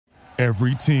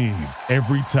Every team,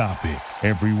 every topic,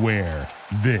 everywhere.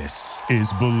 This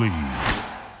is Believe.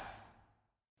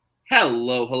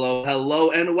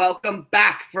 Hello, and welcome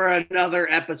back for another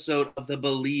episode of the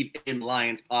Believe in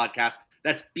Lions podcast.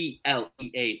 That's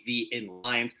BLEAV in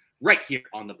Lions, right here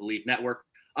on the Believe Network.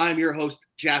 I'm your host,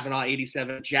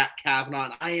 Cavanagh87, Jack Cavanagh,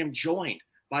 and I am joined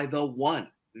by the one,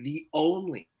 the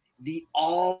only, the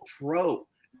all-pro,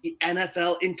 the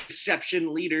NFL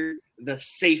interception leader, the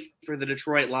safe for the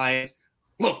Detroit Lions,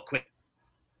 Quin.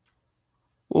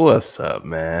 What's up,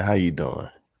 man? How you doing?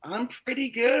 I'm pretty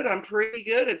good.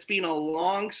 It's been a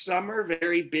long summer,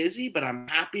 very busy, but I'm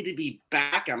happy to be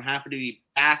back. I'm happy to be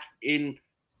back in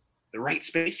the right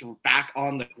space. We're back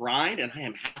on the grind, and I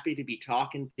am happy to be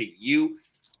talking to you.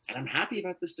 And I'm happy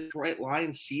about this Detroit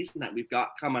Lions season that we've got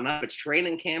coming up. It's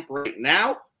training camp right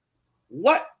now.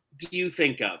 What do you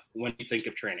think of when you think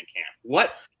of training camp?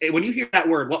 When you hear that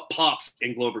word, what pops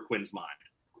in gloverquin's mind?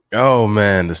 Oh,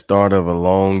 man, the start of a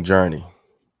long journey.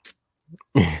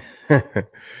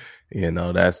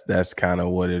 That's kind of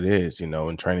what it is.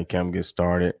 When training camp gets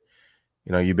started,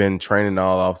 you've been training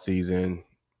all off season.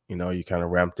 You kind of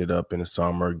ramped it up in the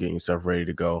summer, getting yourself ready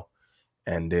to go.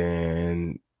 And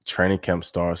then training camp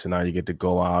starts, and now you get to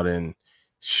go out and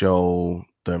show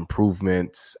the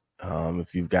improvements,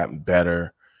 if you've gotten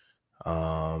better,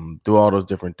 do all those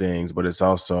different things. But it's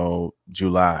also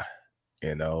July,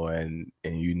 and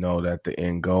that the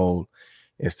end goal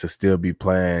is to still be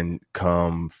playing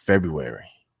come February.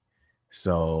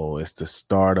 So it's the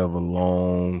start of a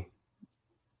long,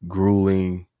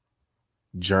 grueling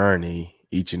journey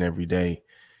each and every day.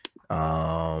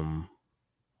 That's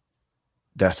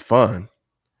fun.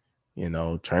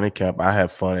 Training camp, I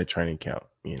have fun at training camp.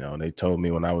 They told me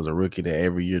when I was a rookie that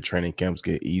every year training camps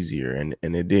get easier, and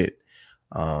it did.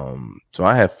 So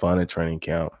I have fun at training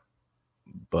camp,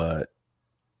 but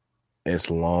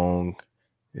it's long,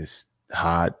 it's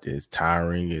hot, it's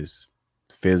tiring, it's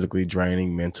physically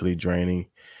draining, mentally draining.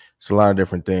 It's a lot of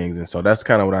different things. And so that's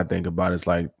kind of what I think about. It's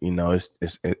like,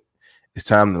 it's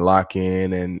time to lock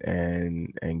in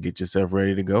and get yourself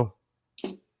ready to go.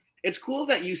 It's cool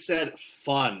that you said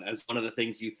fun as one of the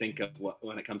things you think of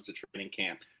when it comes to training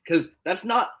camp, because that's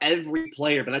not every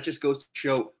player, but that just goes to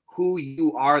show who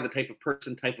you are, the type of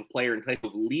person, type of player, and type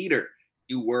of leader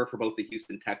you were for both the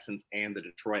Houston Texans and the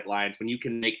Detroit Lions, when you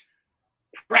can make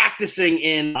practicing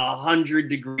in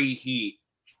 100-degree heat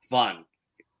fun.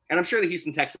 And I'm sure the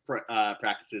Houston Texans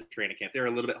practices training camp. They're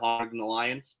a little bit hotter than the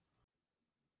Lions.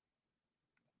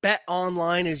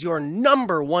 BetOnline is your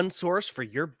number one source for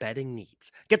your betting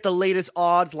needs. Get the latest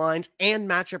odds, lines, and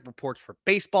matchup reports for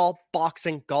baseball,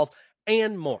 boxing, golf,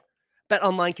 and more.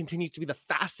 BetOnline continues to be the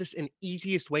fastest and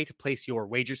easiest way to place your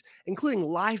wagers, including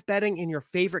live betting in your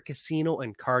favorite casino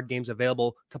and card games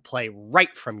available to play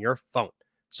right from your phone.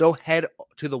 So head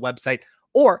to the website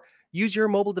or use your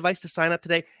mobile device to sign up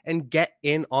today and get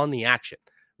in on the action.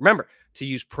 Remember to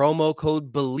use promo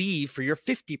code BELIEVE for your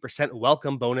 50%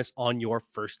 welcome bonus on your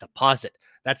first deposit.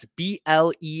 That's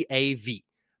BLEAV.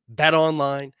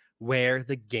 BetOnline, where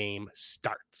the game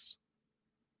starts.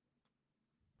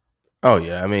 Oh,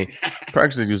 yeah. I mean,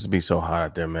 practices used to be so hot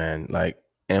out there, man.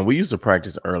 And we used to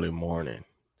practice early morning.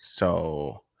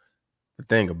 So the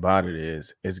thing about it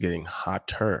is it's getting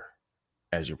hotter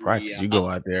as you practice. Yeah. You go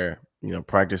out there,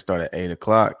 practice start at 8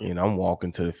 o'clock. I'm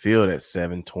walking to the field at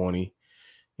 7:20,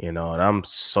 and I'm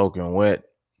soaking wet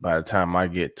by the time I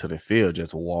get to the field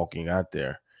just walking out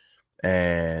there.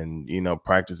 And,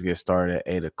 practice gets started at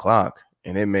 8 o'clock,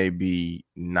 and it may be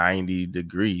 90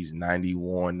 degrees,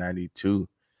 91, 92.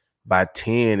 By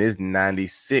 10, it's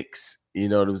 96. You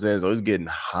know what I'm saying? So it's getting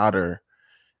hotter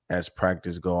as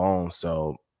practice go on.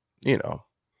 So, hey,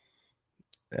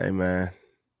 man.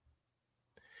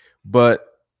 But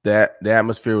the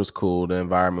atmosphere was cool. The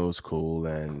environment was cool.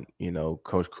 And,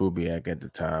 Coach Kubiak at the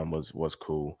time was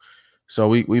cool. So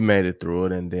we made it through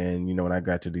it. And then, when I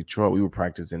got to Detroit, we would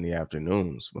practice in the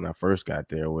afternoons. When I first got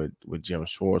there with Jim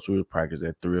Schwartz, we would practice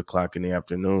at 3 o'clock in the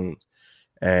afternoons.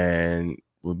 And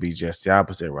would be just the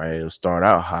opposite, right? It'll start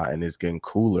out hot and it's getting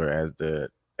cooler as the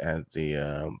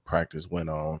practice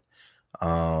went on.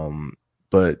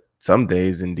 But some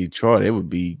days in Detroit, it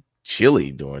would be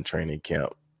chilly during training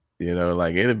camp.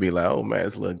 It'd be like, oh man,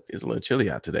 it's a little chilly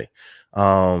out today.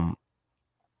 And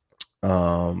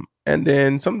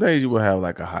then some days you will have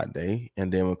like a hot day.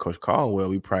 And then with Coach Caldwell,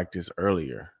 we practice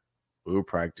earlier. We would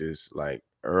practice like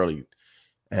early.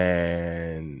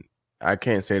 And I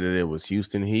can't say that it was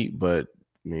Houston heat, but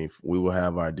I mean, we will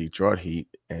have our Detroit heat,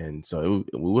 and so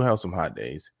we will have some hot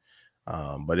days,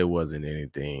 but it wasn't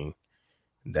anything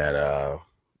that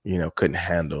couldn't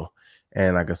handle.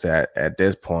 And like I said, at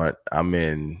this point, I'm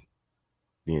in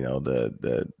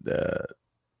the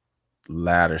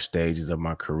latter stages of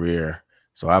my career.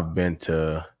 So I've been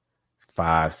to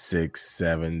 5, 6,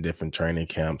 7 different training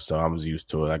camps. So I was used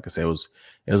to it. Like I said, it was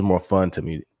more fun to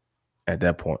me at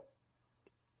that point.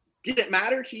 Did it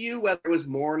matter to you whether it was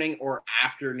morning or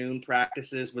afternoon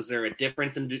practices? Was there a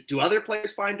difference? And do other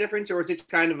players find difference? Or is it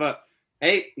kind of a,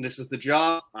 hey, this is the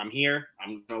job. I'm here.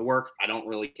 I'm going to work. I don't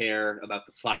really care about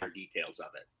the finer details of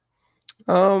it.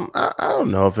 I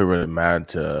don't know if it really mattered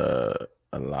to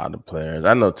a lot of players.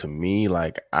 I know to me,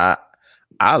 like I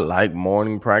like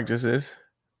morning practices.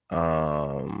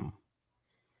 I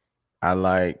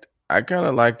kind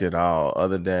of liked it all,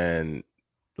 other than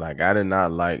like I did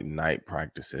not like night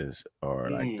practices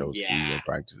or like those evening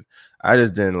practices. I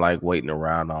just didn't like waiting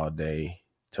around all day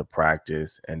to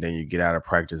practice, and then you get out of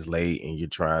practice late and you're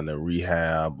trying to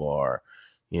rehab or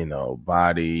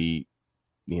body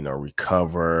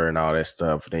recover and all that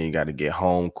stuff. Then you got to get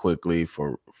home quickly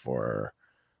for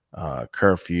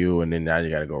curfew, and then now you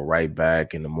got to go right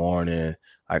back in the morning.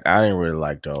 Like I didn't really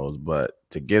like those, but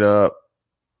to get up,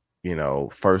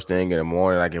 first thing in the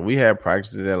morning, like if we had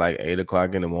practices at like 8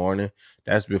 o'clock in the morning,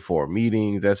 that's before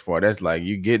meetings. That's like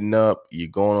you getting up, you're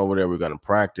going over there, we're going to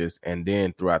practice. And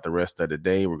then throughout the rest of the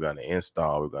day, we're going to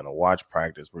install, we're going to watch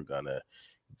practice. We're going to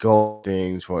go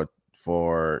things for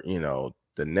the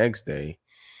next day.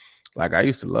 Like I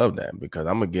used to love that because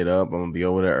I'm going to get up, I'm going to be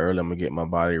over there early. I'm going to get my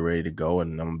body ready to go,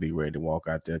 and I'm going to be ready to walk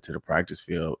out there to the practice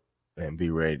field and be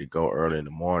ready to go early in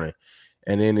the morning.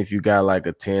 And then if you got like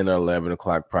a 10 or 11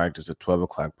 o'clock practice or 12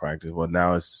 o'clock practice, well,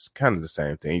 now it's kind of the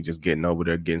same thing. You're just getting over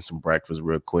there, getting some breakfast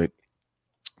real quick.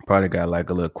 Probably got like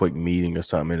a little quick meeting or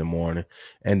something in the morning,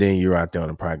 and then you're out there on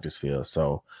the practice field.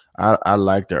 So I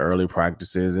like the early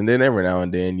practices. And then every now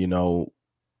and then,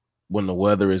 when the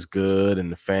weather is good and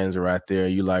the fans are out there,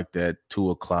 you like that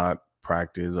 2 o'clock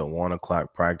practice or 1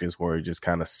 o'clock practice where it's just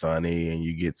kind of sunny and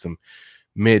you get some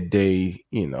midday,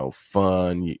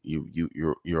 fun.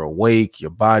 You're awake, your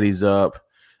body's up,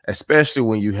 especially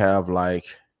when you have like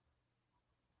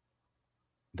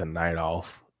the night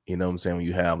off. You know what I'm saying? When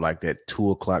you have like that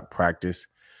 2 o'clock practice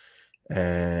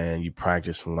and you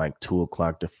practice from like 2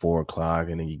 o'clock to 4 o'clock,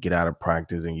 and then you get out of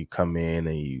practice and you come in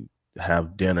and you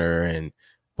have dinner, and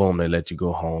boom, they let you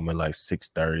go home at like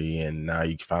 6:30, and now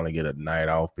you finally get a night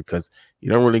off, because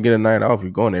you don't really get a night off. You're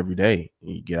going every day.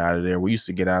 You get out of there. We used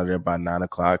to get out of there by 9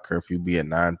 o'clock. Curfew be at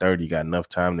 9:30. You got enough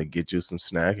time to get you some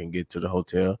snack and get to the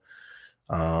hotel.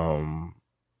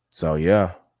 So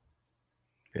yeah.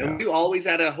 And were you always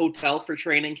at a hotel for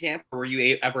training camp, or were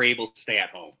you ever able to stay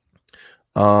at home?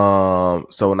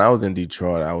 So when I was in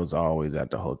Detroit, I was always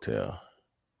at the hotel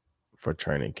for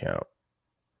training camp.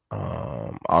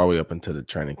 All the way up until the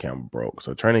training camp broke.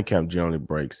 So training camp generally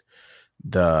breaks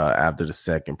after the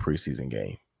second preseason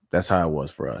game. That's how it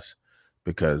was for us,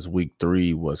 because week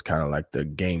 3 was kind of like the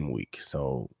game week.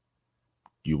 So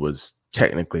you was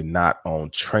technically not on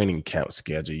training camp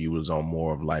schedule. You was on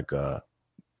more of like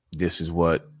this is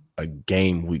what a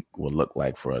game week will look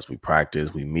like for us. We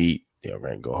practice, we meet, we're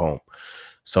going to go home.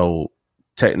 So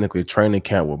technically training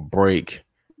camp will break.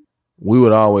 We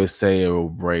would always say it will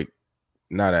break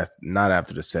not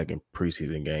after the second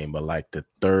preseason game, but like the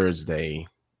Thursday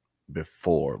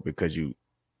before, because you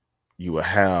would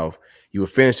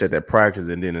finish at that practice,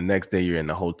 and then the next day you're in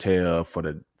the hotel for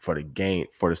the game,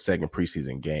 for the second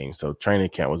preseason game. So training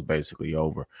camp was basically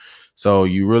over. So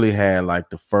you really had like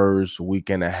the first week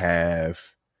and a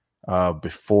half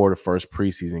before the first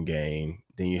preseason game.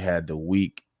 Then you had the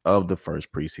week of the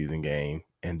first preseason game,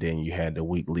 and then you had the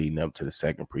week leading up to the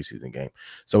second preseason game.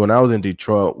 So when I was in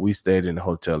Detroit, we stayed in the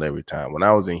hotel every time. When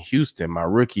I was in Houston, my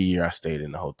rookie year, I stayed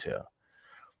in the hotel.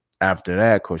 After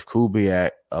that, Coach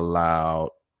Kubiak allowed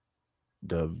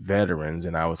the veterans,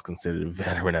 and I was considered a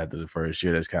veteran after the first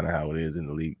year. That's kind of how it is in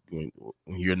the league. When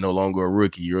you're no longer a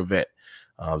rookie, you're a vet.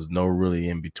 There's no really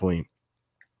in between.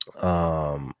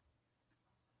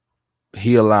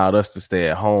 He allowed us to stay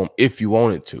at home if you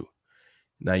wanted to.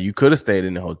 Now, you could have stayed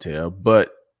in the hotel,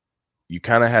 but you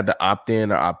kind of had to opt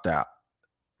in or opt out.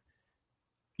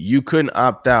 You couldn't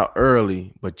opt out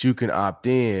early, but you can opt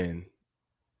in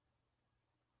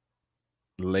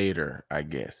later, I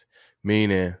guess.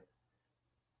 Meaning,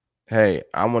 hey,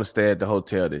 I want to stay at the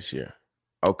hotel this year.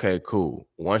 Okay, cool.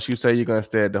 Once you say you're going to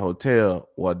stay at the hotel,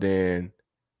 well, then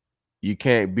you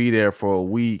can't be there for a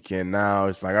week. And now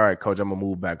it's like, all right, coach, I'm going to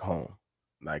move back home.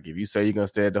 Like, if you say you're going to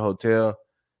stay at the hotel,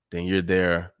 then you're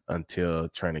there until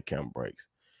training camp breaks.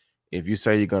 If you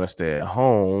say you're going to stay at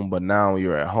home, but now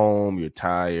you're at home, you're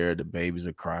tired, the babies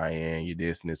are crying, you're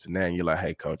this and this and that, and you're like,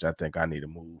 hey, coach, I think I need to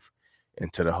move.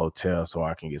 into the hotel so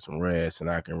I can get some rest and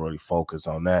I can really focus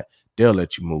on that. They'll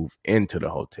let you move into the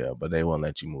hotel, but they won't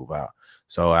let you move out.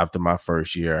 So after my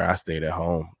first year, I stayed at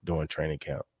home during training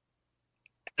camp.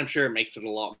 I'm sure it makes it a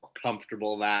lot more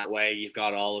comfortable that way. You've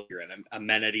got all of your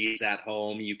amenities at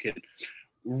home. You can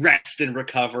rest and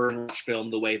recover and watch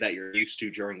film the way that you're used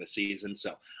to during the season.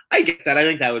 So I get that. I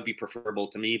think that would be preferable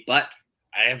to me, but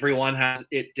everyone has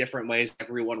it different ways.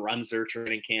 Everyone runs their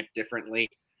training camp differently.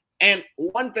 And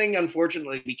one thing,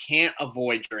 unfortunately, we can't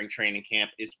avoid during training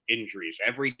camp is injuries.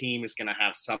 Every team is going to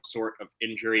have some sort of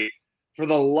injury. For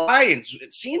the Lions,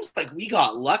 it seems like we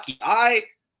got lucky. I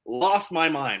lost my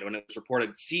mind when it was reported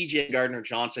CJ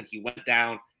Gardner-Johnson, he went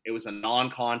down. It was a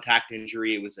non-contact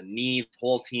injury. It was a knee. The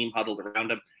whole team huddled around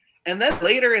him. And then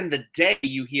later in the day,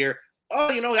 you hear,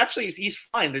 oh, actually, he's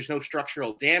fine. There's no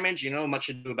structural damage. Much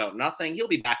ado about nothing. He'll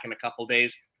be back in a couple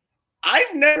days.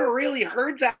 I've never really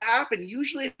heard that happen.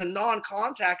 Usually it's a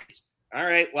non-contact. It's, all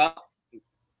right, well,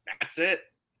 that's it.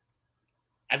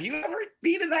 Have you ever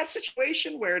been in that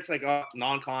situation where it's like, oh,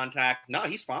 non-contact? No,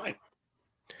 he's fine.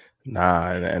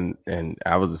 Nah, and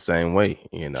I was the same way.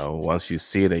 Once you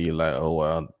see it, you're like, oh,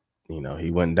 well,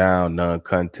 he went down,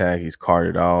 non-contact, he's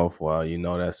carted off. Well,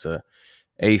 that's a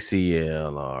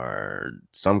ACL or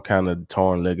some kind of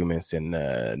torn ligaments in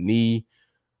the knee.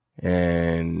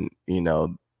 And,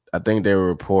 I think they were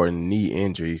reporting knee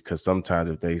injury because sometimes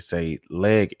if they say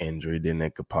leg injury, then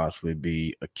it could possibly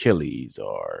be Achilles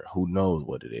or who knows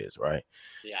what it is, right?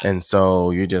 Yeah. And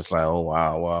so you're just like, oh,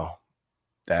 wow, well,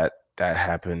 that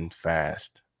happened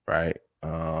fast, right?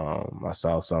 I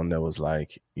saw something that was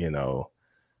like,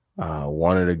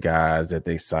 one of the guys that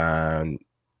they signed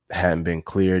hadn't been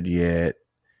cleared yet.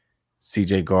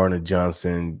 CJ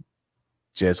Gardner-Johnson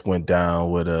just went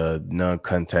down with a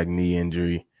non-contact knee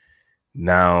injury.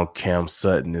 Now Cam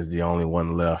Sutton is the only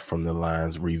one left from the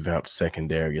Lions revamped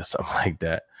secondary or something like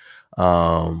that.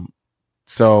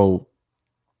 So,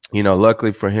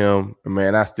 luckily for him,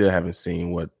 man, I still haven't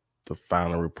seen what the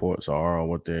final reports are or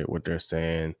what they're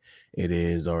saying it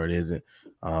is or it isn't.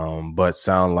 But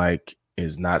sound like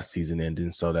it's not season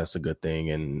ending, so that's a good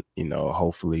thing. And,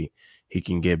 hopefully he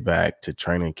can get back to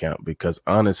training camp because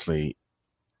honestly,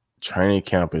 training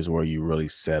camp is where you really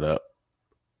set up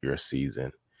your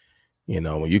season.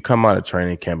 When you come out of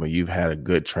training camp and you've had a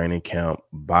good training camp,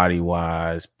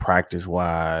 body-wise,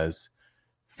 practice-wise,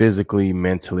 physically,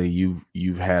 mentally,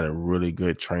 you've had a really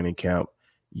good training camp,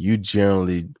 you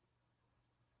generally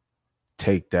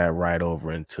take that right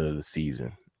over into the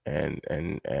season and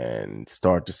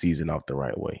start the season off the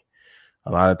right way.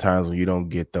 A lot of times when you don't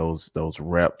get those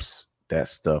reps, that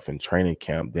stuff in training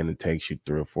camp, then it takes you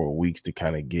 3 or 4 weeks to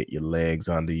kind of get your legs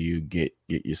under you, get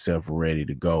yourself ready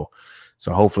to go.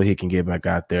 So hopefully he can get back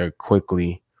out there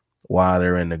quickly while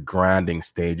they're in the grinding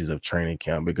stages of training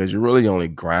camp, because you're really only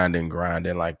grinding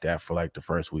like that for like the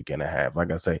first week and a half.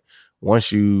 Like I say,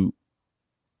 once you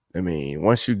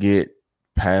get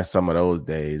past some of those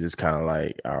days, it's kind of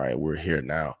like, all right, we're here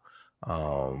now.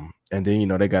 And then,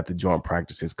 they got the joint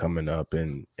practices coming up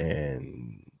in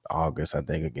August, I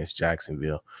think, against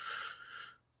Jacksonville.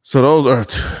 So those are,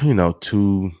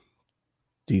 2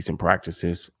 decent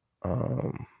practices.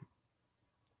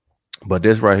 But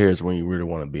this right here is when you really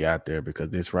want to be out there,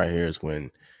 because this right here is when,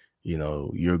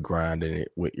 you're grinding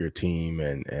it with your team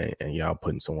and y'all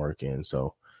putting some work in.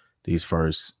 So these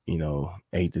first,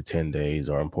 8 to 10 days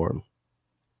are important.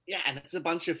 Yeah, and it's a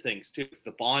bunch of things, too. It's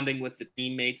the bonding with the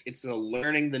teammates. It's the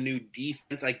learning the new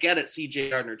defense. I get it, CJ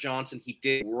Gardner-Johnson, he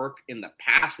did work in the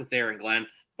past with Aaron Glenn,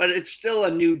 but it's still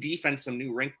a new defense, some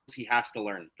new wrinkles. He has to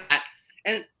learn that.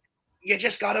 And you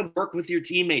just got to work with your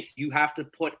teammates. You have to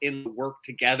put in the work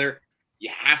together. You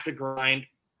have to grind,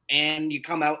 and you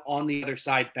come out on the other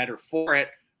side better for it.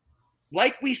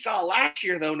 Like we saw last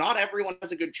year, though, not everyone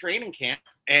has a good training camp,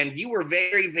 and you were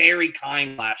very, very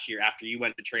kind last year after you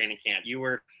went to training camp. You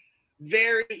were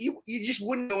you just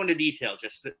wouldn't go into detail.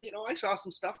 Just that, I saw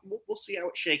some stuff. We'll see how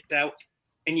it shakes out,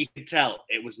 and you could tell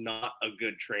it was not a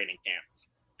good training camp.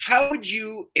 How would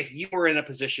you, if you were in a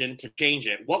position to change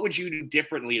it, what would you do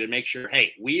differently to make sure,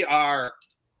 hey, we are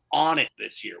on it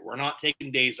this year? We're not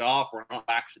taking days off. We're not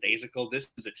lackadaisical. This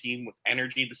is a team with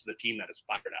energy. This is a team that is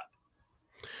fired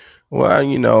up.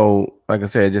 Well, like I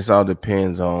said, it just all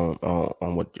depends on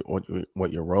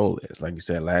what your role is. Like you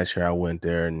said, last year I went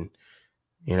there and,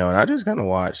 and I just kind of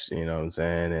watched, what I'm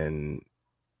saying, and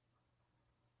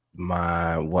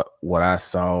what I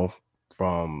saw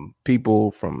from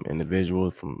people, from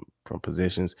individuals, from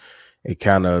positions, it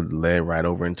kind of led right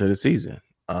over into the season.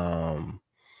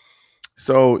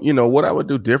 So, what I would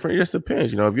do different, it just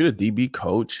depends. If you're the DB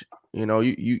coach,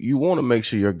 you want to make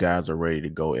sure your guys are ready to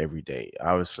go every day.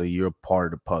 Obviously, you're part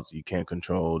of the puzzle. You can't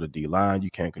control the D-line.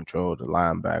 You can't control the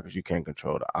linebackers. You can't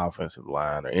control the offensive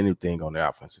line or anything on the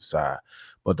offensive side.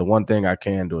 But the one thing I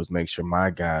can do is make sure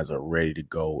my guys are ready to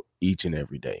go each and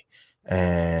every day.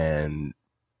 And,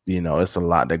 it's a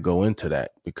lot that go into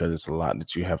that because it's a lot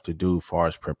that you have to do as far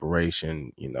as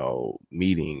preparation,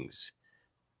 meetings,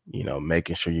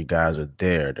 making sure you guys are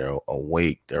there, they're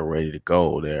awake, they're ready to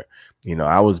go.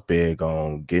 I was big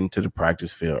on getting to the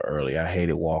practice field early. I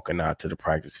hated walking out to the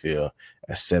practice field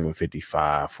at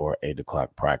 7:55 for 8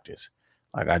 o'clock practice.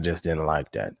 Like, I just didn't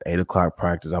like that. 8 o'clock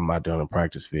practice, I'm out there on the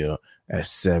practice field at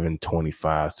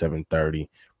 7:25, 7:30,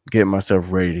 getting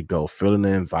myself ready to go, feeling the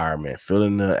environment,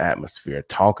 feeling the atmosphere,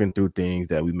 talking through things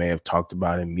that we may have talked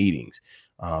about in meetings.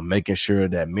 Making sure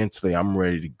that mentally I'm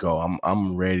ready to go.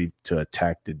 I'm ready to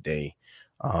attack the day.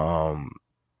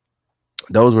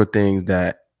 Those were things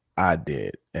that I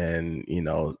did, and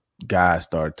guys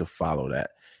started to follow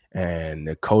that, and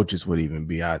the coaches would even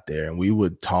be out there, and we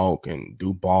would talk and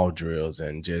do ball drills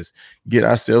and just get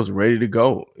ourselves ready to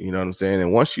go. You know what I'm saying?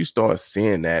 And once you start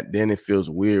seeing that, then it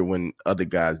feels weird when other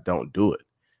guys don't do it.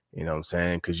 You know what I'm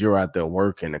saying? Because you're out there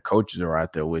working, the coaches are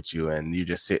out there with you, and you're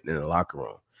just sitting in the locker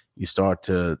room. You start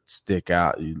to stick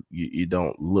out. You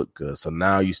don't look good. So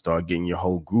now you start getting your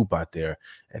whole group out there.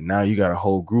 And now you got a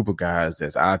whole group of guys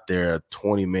that's out there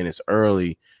 20 minutes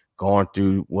early, going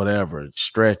through whatever,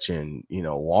 stretching,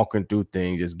 walking through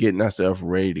things, just getting ourselves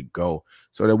ready to go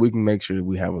so that we can make sure that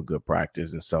we have a good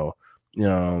practice. And so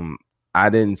I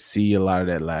didn't see a lot of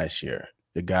that last year.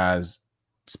 The guys,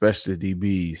 especially the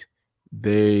DBs,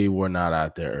 they were not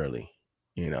out there early.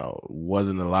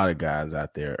 Wasn't a lot of guys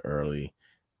out there early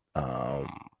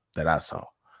that I saw.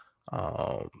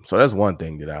 So that's one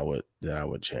thing that I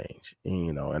would change.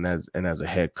 And as a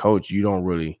head coach, you don't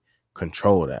really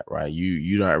control that, right?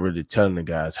 You're not really telling the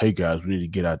guys, hey guys, we need to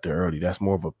get out there early. That's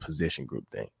more of a position group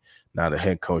thing. Now the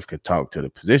head coach could talk to the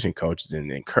position coaches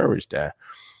and encourage that,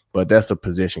 but that's a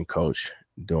position coach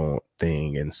doing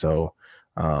thing. And so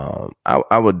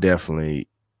I would definitely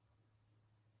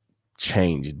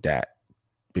change that.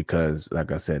 Because,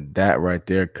 like I said, that right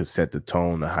there could set the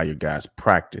tone of how your guys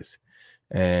practice.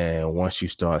 And once you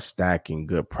start stacking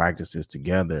good practices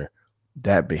together,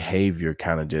 that behavior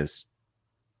kind of just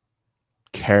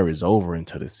carries over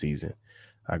into the season.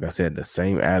 Like I said, the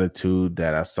same attitude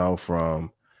that I saw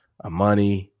from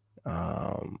Amani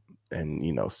and,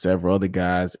 several other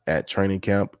guys at training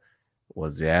camp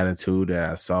was the attitude that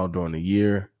I saw during the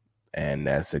year. And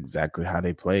that's exactly how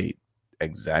they played.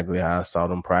 Exactly how I saw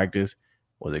them practice.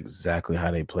 Was exactly how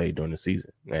they played during the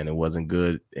season. And it wasn't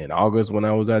good in August when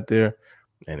I was out there,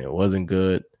 and it wasn't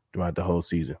good throughout the whole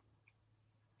season.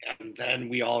 And then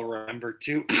we all remember,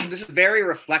 too, this is very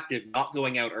reflective, not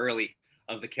going out early,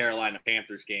 of the Carolina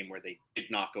Panthers game where they did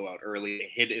not go out early.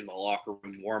 They hid in the locker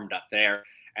room, warmed up there,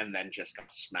 and then just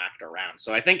got smacked around.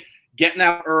 So I think getting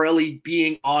out early,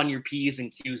 being on your P's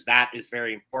and Q's, that is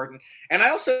very important. And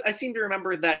I seem to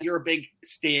remember that you're a big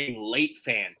staying late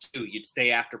fan, too. You'd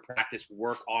stay after practice,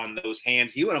 work on those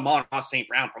hands. You and Amon-Ra St.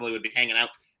 Brown probably would be hanging out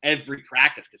every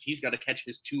practice because he's got to catch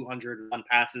his 201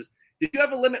 passes. Did you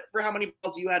have a limit for how many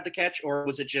balls you had to catch, or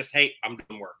was it just, hey, I'm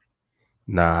doing work?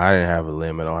 Nah, I didn't have a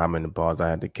limit on how many balls I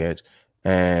had to catch.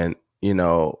 And,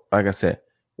 like I said,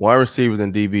 wide receivers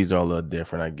and DBs are a little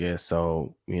different, I guess.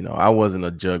 So, I wasn't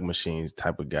a jug machines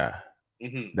type of guy.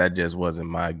 Mm-hmm. That just wasn't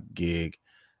my gig.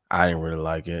 I didn't really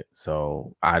like it,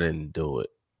 so I didn't do it.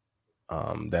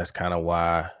 That's kind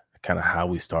of how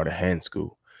we started hand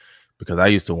school, because I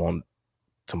used to want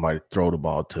somebody to throw the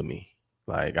ball to me.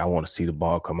 Like, I want to see the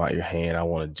ball come out your hand. I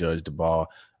want to judge the ball.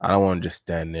 I don't want to just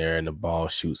stand there and the ball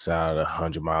shoots out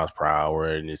 100 miles per hour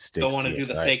and it sticks. Don't want to do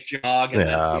the fake jog and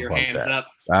then put your hands up.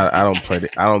 I don't play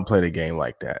I don't play the game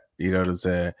like that. You know what I'm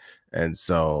saying? And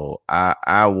so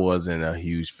I wasn't a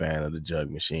huge fan of the jug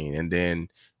machine. And then,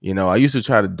 I used to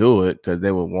try to do it because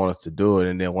they would want us to do it.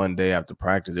 And then one day after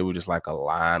practice, it was just like a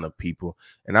line of people.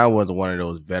 And I wasn't one of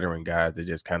those veteran guys that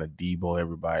just kind of debo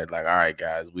everybody. Like, all right,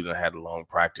 guys, we done had a long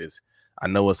practice. I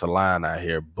know it's a line out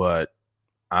here, but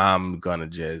I'm going to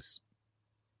just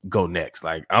go next.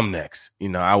 Like, I'm next.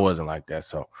 I wasn't like that.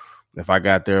 So if I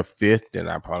got there fifth, then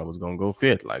I probably was going to go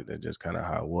fifth. Like, that's just kind of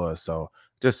how it was. So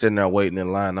just sitting there waiting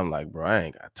in line, I'm like, bro, I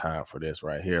ain't got time for this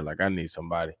right here. Like, I need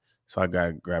somebody. So I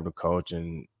grabbed a coach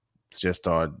and just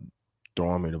started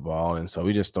throwing me the ball. And so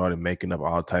we just started making up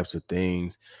all types of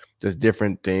things, just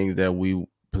different things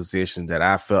positions that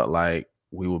I felt like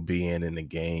we would be in the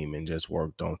game, and just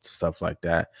worked on stuff like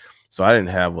that. So I didn't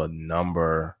have a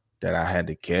number that I had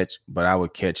to catch, but I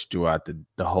would catch throughout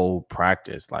the whole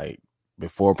practice. Like,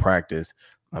 before practice,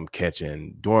 I'm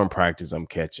catching. During practice, I'm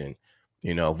catching.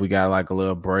 If we got like a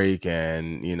little break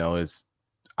and, it's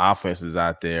offenses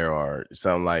out there or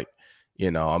something like,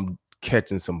 I'm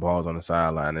catching some balls on the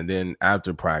sideline. And then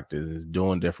after practice, is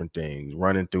doing different things,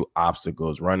 running through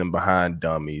obstacles, running behind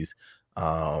dummies.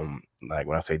 Like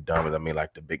when I say dummies, I mean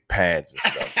like the big pads and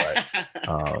stuff, right?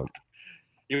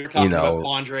 You were talking about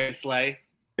Quandre and Slay.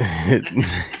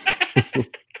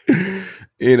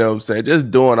 What I'm saying?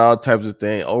 Just doing all types of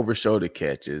things, over shoulder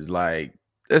catches, like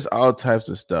there's all types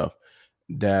of stuff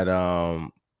that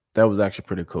that was actually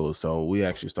pretty cool. So we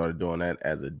actually started doing that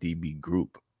as a DB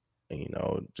group, and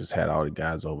just had all the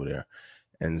guys over there.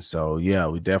 And so yeah,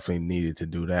 we definitely needed to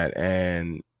do that.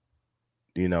 And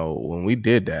when we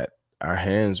did that, our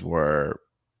hands were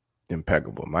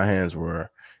impeccable. My hands were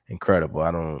incredible.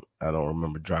 I don't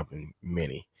remember dropping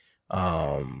many.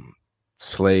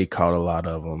 Slade caught a lot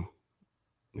of them.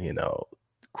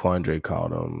 Quandre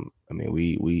caught them. I mean,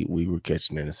 we were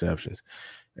catching interceptions.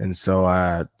 And so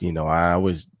I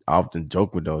always often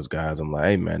joke with those guys. I'm like,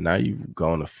 hey man, now you've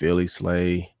gone to Philly,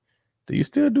 Slade. Do you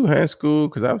still do hand school?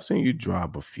 Because I've seen you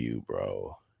drop a few,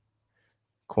 bro.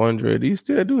 Quandre, do you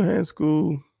still do hand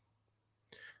school?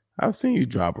 I've seen you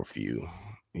drop a few.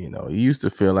 You used to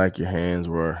feel like your hands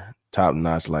were top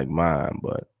notch like mine,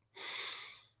 but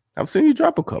I've seen you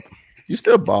drop a couple. You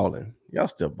still balling. Y'all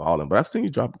still balling, but I've seen you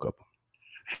drop a couple.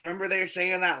 I remember they were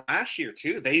saying that last year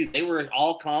too. They were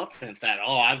all confident that,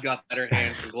 I've got better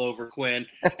hands than gloverquin.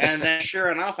 And then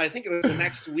sure enough, I think it was the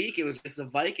next week, it's the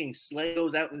Vikings. Slay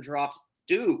goes out and drops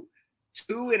two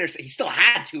interceptions. He still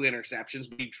had 2 interceptions,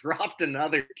 but he dropped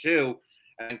another 2.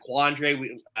 And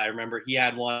Quandre, I remember he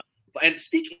had one. And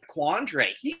speaking of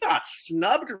Quandre, he got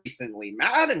snubbed recently.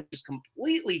 Madden just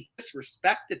completely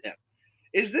disrespected him.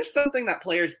 Is this something that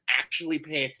players actually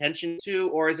pay attention to,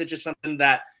 or is it just something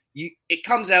that it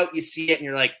comes out, you see it, and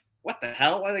you're like, what the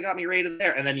hell? Why they got me rated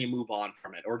there? And then you move on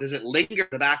from it. Or does it linger in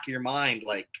the back of your mind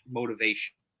like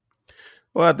motivation?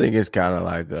 Well, I think it's kind of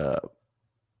like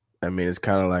it's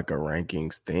kind of like a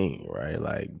rankings thing, right?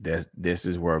 Like this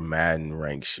is where Madden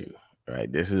ranks you, right?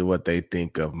 This is what they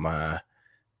think of my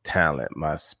talent,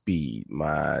 my speed,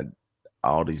 my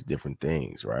all these different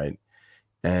things, right?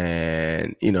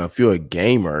 And if you're a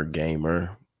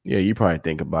gamer, yeah, you probably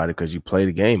think about it because you play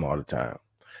the game all the time.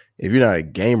 If you're not a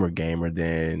gamer,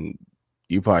 then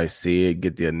you probably see it,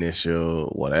 get the initial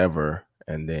whatever,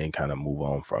 and then kind of move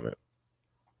on from it.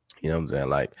 You know what I'm saying?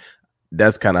 Like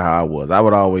that's kind of how I was. I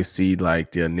would always see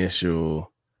like the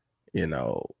initial, these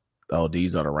are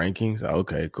the rankings.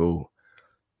 Okay, cool.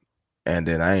 And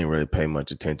then I ain't really pay much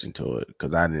attention to it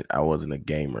because I wasn't a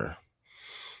gamer.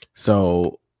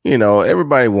 So,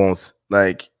 everybody wants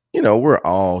we're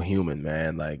all human,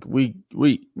 man. Like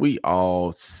we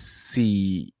all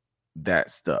see that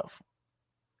stuff.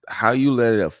 How you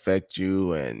let it affect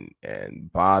you and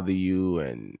bother you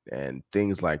and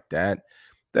things like that.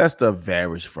 That stuff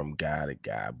varies from guy to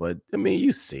guy. But I mean,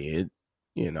 you see it,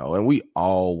 and we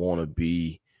all want to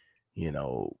be,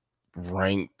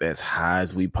 ranked as high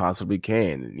as we possibly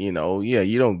can. Yeah,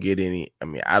 you don't get any. I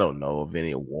mean, I don't know of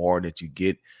any award that you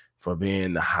get for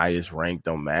being the highest ranked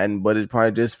on Madden, but it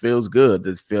probably just feels good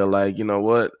to feel like,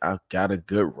 what, I got a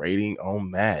good rating on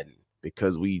Madden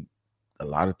because a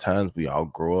lot of times we all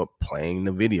grow up playing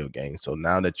the video game. So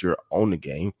now that you're on the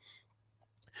game,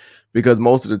 because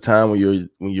most of the time when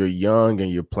you're young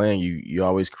and you're playing, you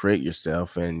always create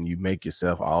yourself and you make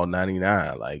yourself all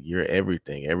 99. Like you're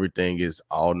everything. Everything is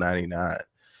all 99.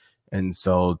 And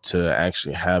so to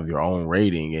actually have your own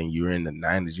rating and you're in the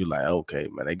 90s, you're like, okay,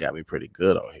 man, they got me pretty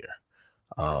good on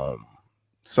here.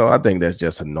 So I think that's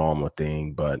just a normal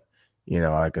thing. But,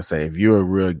 like I say, if you're a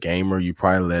real gamer, you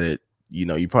probably let it,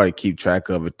 you probably keep track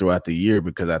of it throughout the year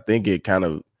because I think it kind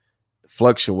of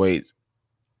fluctuates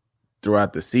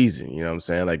throughout the season. You know what I'm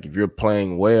saying? Like if you're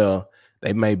playing well,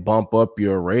 they may bump up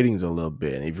your ratings a little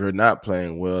bit. And if you're not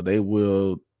playing well, they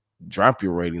will drop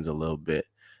your ratings a little bit.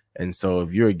 And so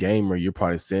if you're a gamer, you're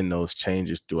probably seeing those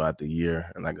changes throughout the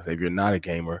year. And like I said, if you're not a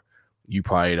gamer, you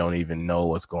probably don't even know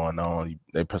what's going on.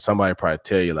 Somebody probably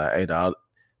tell you like, hey, dog,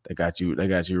 they got you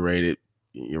rated.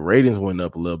 Your ratings went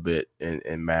up a little bit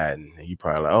in Madden. And you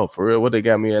probably like, oh, for real? What they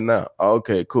got me at now?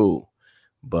 Okay, cool.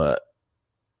 But,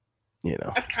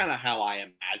 that's kind of how I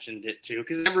imagined it too,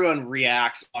 because everyone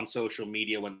reacts on social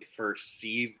media when they first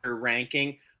see their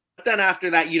ranking. But then after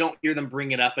that, you don't hear them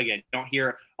bring it up again. You don't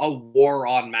hear a war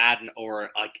on Madden or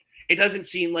like it doesn't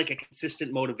seem like a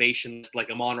consistent motivation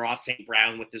like Amon-Ra St.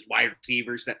 Brown with his wide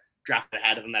receivers that drafted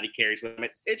ahead of him that he carries with him.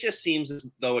 It just seems as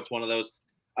though it's one of those,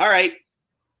 all right,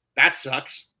 that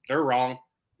sucks. They're wrong.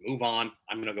 Move on.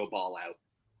 I'm going to go ball out.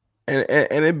 And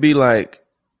it'd be like,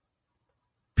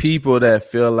 people that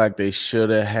feel like they should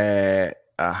have had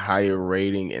a higher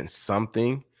rating in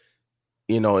something,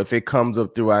 if it comes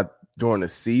up during the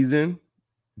season,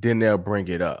 then they'll bring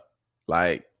it up.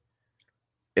 Like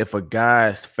if a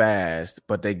guy's fast,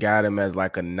 but they got him as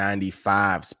like a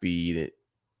 95 speed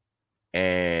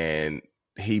and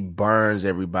he burns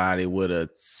everybody with a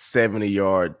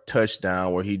 70-yard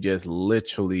touchdown where he just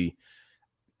literally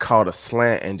caught a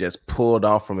slant and just pulled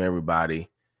off from everybody,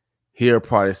 he'll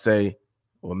probably say,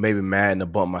 well, maybe Madden to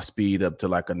bump my speed up to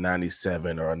like a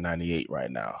 97 or a 98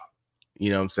 right now. You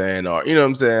know what I'm saying? Or, you know what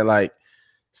I'm saying? Like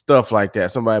stuff like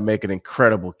that. Somebody make an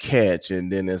incredible catch,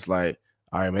 and then it's like,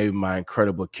 all right, maybe my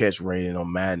incredible catch rating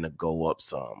on Madden to go up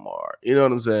some, or, you know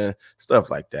what I'm saying?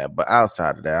 Stuff like that. But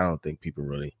outside of that, I don't think people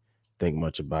really think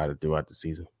much about it throughout the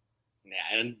season.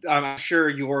 Yeah, and I'm sure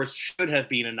yours should have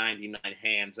been a 99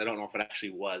 hands. I don't know if it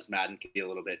actually was. Madden can be a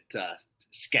little bit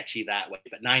sketchy that way,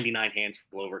 but 99 hands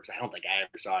for Glover, because I don't think I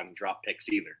ever saw him drop picks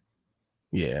either.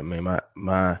 Yeah, I mean,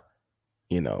 my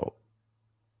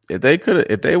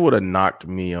if they would have knocked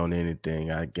me on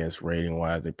anything, I guess rating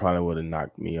wise, they probably would have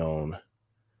knocked me on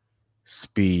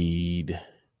speed,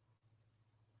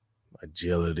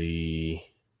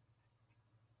 agility.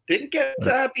 Didn't get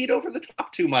beat over the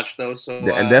top too much though. So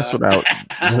and that's what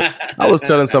I was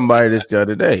telling somebody this the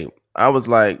other day. I was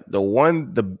like, the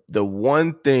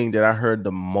one thing that I heard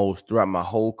the most throughout my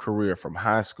whole career, from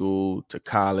high school to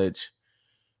college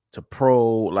to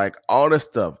pro, like all this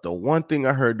stuff, the one thing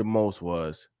I heard the most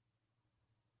was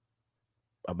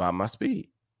about my speed.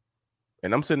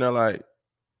 And I'm sitting there like,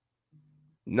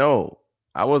 no,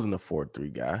 I wasn't a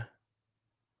 4.3 guy,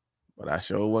 but I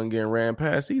sure wasn't getting ran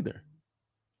past either.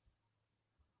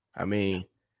 I mean,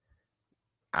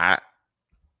 I'm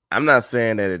not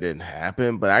saying that it didn't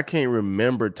happen, but I can't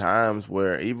remember times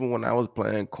where, even when I was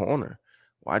playing corner,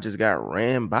 where I just got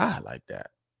ran by like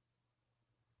that.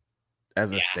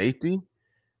 As a safety,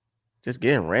 just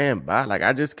getting ran by. Like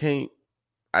I just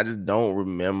don't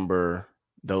remember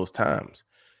those times.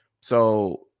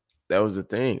 So that was the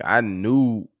thing. I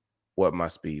knew what my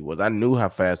speed was. I knew how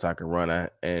fast I could run.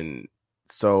 And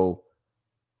so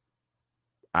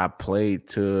I played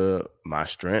to my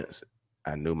strengths.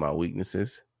 I knew my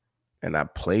weaknesses, and I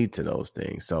played to those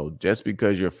things. So just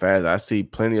because you're fast, I see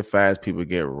plenty of fast people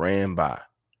get ran by,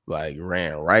 like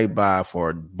ran right by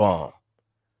for a bomb.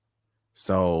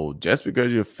 So just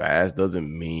because you're fast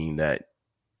doesn't mean that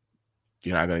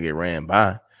you're not going to get ran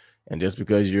by. And just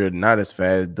because you're not as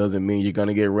fast doesn't mean you're going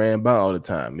to get ran by all the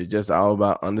time. It's just all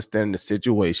about understanding the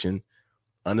situation,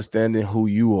 understanding who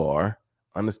you are,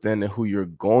 understanding who you're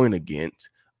going against,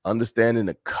 understanding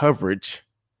the coverage,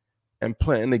 and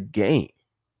playing the game.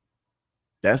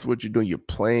 That's what you're doing. You're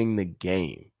playing the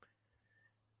game.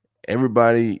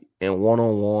 Everybody in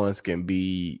one-on-ones can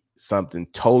be something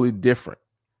totally different.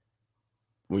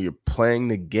 When you're playing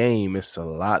the game, it's a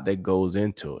lot that goes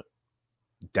into it.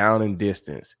 Down and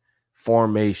distance,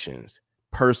 formations,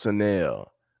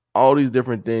 personnel, all these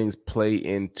different things play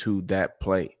into that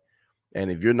play. And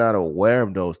if you're not aware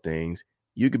of those things,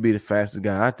 you could be the fastest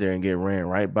guy out there and get ran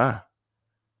right by.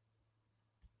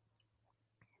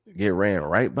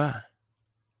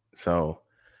 So,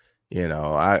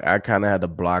 I kind of had to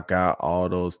block out all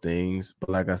those things. But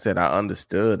like I said, I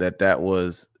understood that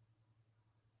was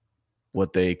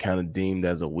what they kind of deemed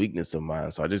as a weakness of mine.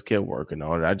 So I just kept working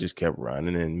on it. I just kept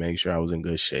running and make sure I was in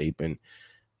good shape. And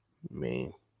I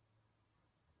mean,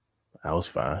 I was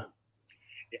fine.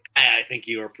 I think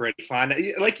you were pretty fine.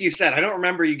 Like you said, I don't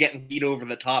remember you getting beat over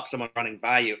the top, someone running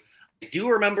by you. I do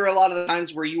remember a lot of the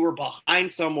times where you were behind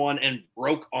someone and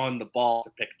broke on the ball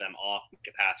to pick them off,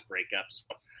 make a pass breakup. So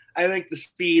I think the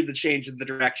speed, the change in the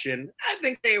direction, I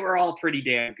think they were all pretty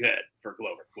damn good for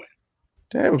Glover Quin.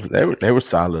 They were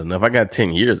solid enough. I got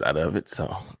 10 years out of it,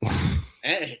 so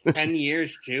 10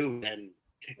 years too, and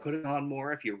they could have gone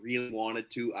more if you really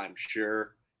wanted to. I'm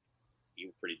sure you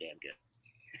were pretty damn good.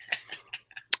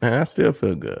 Man, I still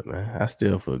feel good, man. I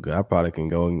still feel good. I probably can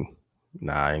go and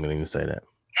I ain't gonna even say that.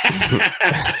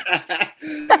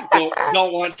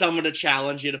 don't want someone to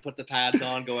challenge you to put the pads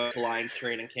on, go out to Lions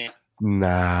training camp.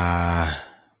 Nah.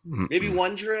 Maybe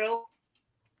one drill.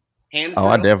 Hands.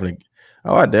 I definitely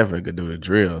could do the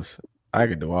drills. I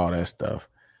could do all that stuff.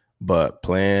 But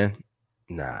playing,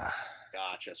 nah.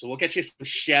 Gotcha. So we'll get you some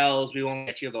shells. We won't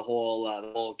get you the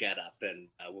whole get up, and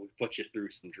we'll put you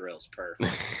through some drills.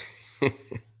 Perfect.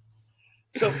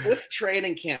 So with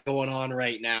training camp going on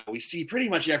right now, we see pretty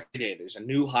much every day there's a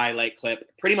new highlight clip.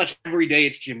 Pretty much every day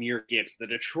it's Jahmyr Gibbs. The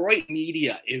Detroit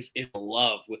media is in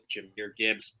love with Jahmyr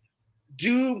Gibbs.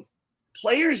 Do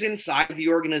players inside the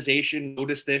organization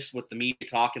notice this with the media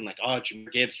talking like, oh,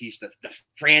 Jahmyr Gibbs, he's the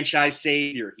franchise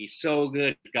savior. He's so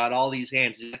good. He's got all these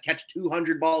hands. He's going to catch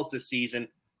 200 balls this season.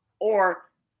 Or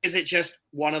is it just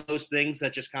one of those things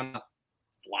that just kind of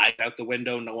flies out the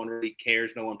window? No one really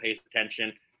cares. No one pays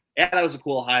attention. Yeah, that was a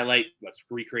cool highlight. Let's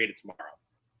recreate it tomorrow.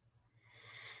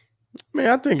 I mean,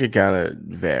 I think it kind of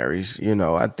varies.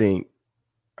 I think,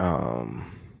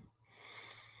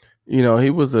 he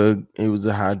was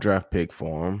a high draft pick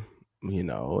for him,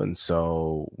 and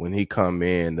so when he come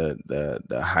in,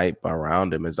 the hype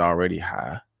around him is already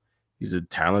high. He's a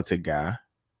talented guy,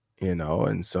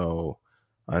 and so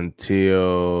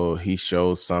until he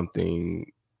shows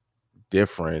something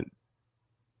different,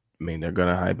 I mean, they're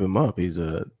gonna hype him up. He's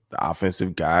the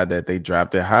offensive guy that they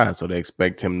drafted high, so they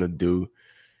expect him to do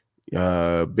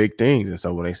big things. And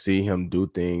so when they see him do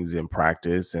things in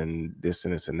practice and this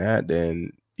and this and that,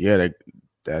 then yeah,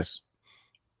 that's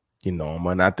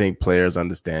normal. And I think players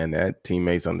understand that,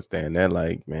 teammates understand that.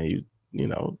 Like, man,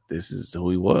 this is who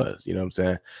he was. You know what I'm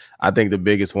saying? I think the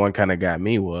biggest one kind of got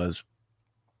me was,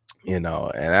 and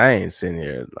I ain't sitting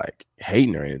here like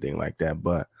hating or anything like that,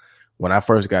 but when I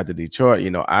first got to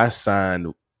Detroit, I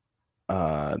signed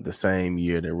the same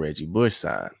year that Reggie Bush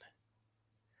signed,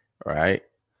 right?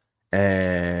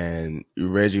 And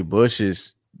Reggie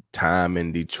Bush's time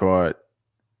in Detroit,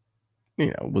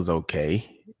 was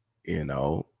okay.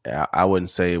 I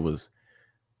wouldn't say it was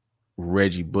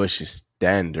Reggie Bush's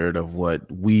standard of what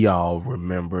we all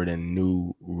remembered and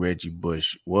knew Reggie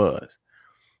Bush was.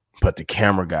 But the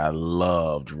camera guy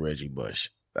loved Reggie Bush.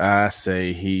 I'm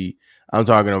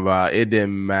talking about, it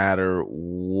didn't matter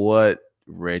what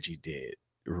Reggie did.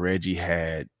 Reggie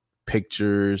had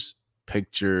pictures.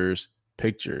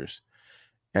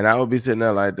 And I would be sitting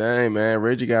there like, dang, man,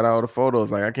 Reggie got all the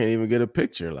photos. Like, I can't even get a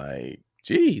picture. Like,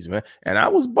 geez, man. And I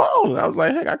was balling. I was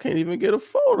like, heck, I can't even get a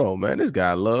photo, man. This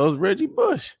guy loves Reggie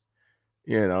Bush.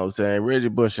 You know what I'm saying? Reggie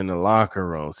Bush in the locker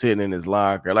room, sitting in his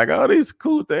locker, like all these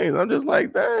cool things. I'm just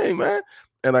like, dang, man.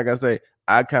 And like I say,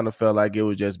 I kind of felt like it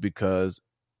was just because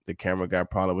the camera guy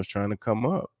probably was trying to come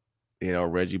up.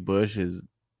 Reggie Bush is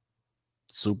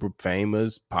super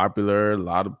famous, popular, a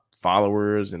lot of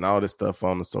followers and all this stuff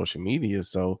on the social media.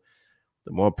 So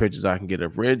the more pictures I can get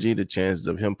of Reggie, the chances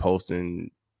of him posting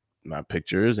my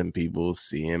pictures and people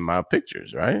seeing my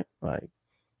pictures, right? Like,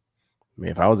 I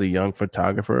mean, if I was a young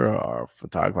photographer,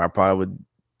 I probably would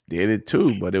did it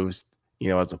too. But it was,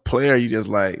 as a player, you just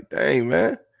like, dang,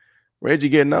 man, Reggie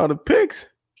getting all the pics.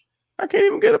 I can't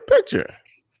even get a picture.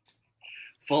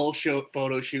 Full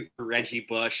photo shoot for Reggie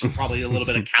Bush. Probably a little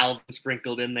bit of Calvin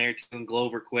sprinkled in there too, and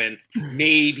gloverquin.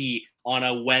 Maybe on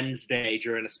a Wednesday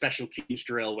during a special teams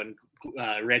drill when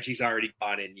Reggie's already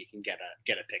gone in, you can get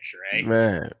a picture, eh?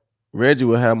 Man, Reggie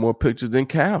will have more pictures than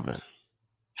Calvin.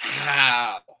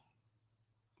 Wow.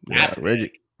 Yeah,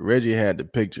 Reggie had the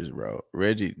pictures, bro.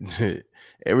 Reggie,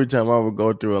 every time I would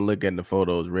go through and look at the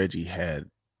photos, Reggie had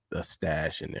a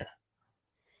stash in there.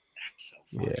 That's so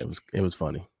funny. Yeah, it was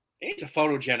funny. He's a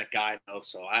photogenic guy, though,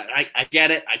 so I get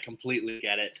it. I completely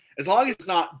get it. As long as it's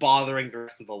not bothering the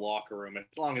rest of the locker room,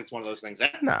 as long as it's one of those things.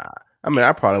 Nah, I mean,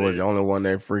 I probably was the only one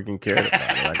that freaking cared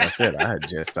about it. Like I said, I had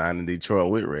just signed in Detroit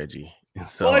with Reggie.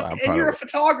 So and you're a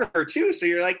photographer, too, so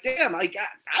you're like, damn,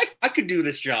 I could do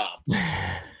this job.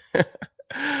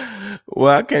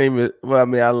 Well, I can't even. Well, I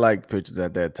mean, I liked pictures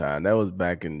at that time. That was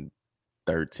back in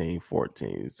 13,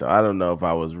 14. So I don't know if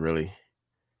I was really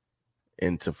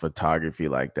into photography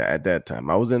like that at that time.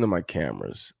 I was into my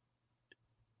cameras.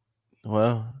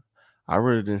 Well, I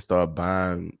really didn't start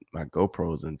buying my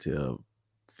GoPros until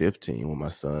 15 when my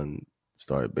son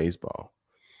started baseball.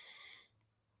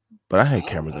 But I had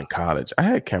cameras in college.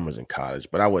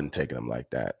 But I wasn't taking them like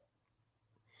that.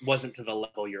 Wasn't to the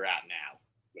level you're at now.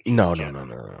 No.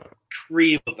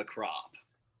 Cream of the crop.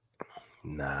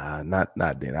 Nah, not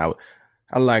then. I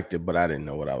liked it, but I didn't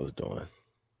know what I was doing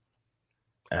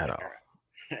at all.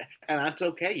 And that's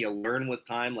okay. You learn with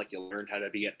time, like you learned how to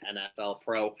be an NFL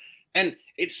pro. And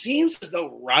it seems as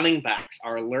though running backs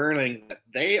are learning that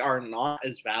they are not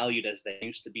as valued as they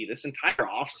used to be. This entire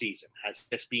offseason has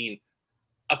just been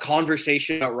a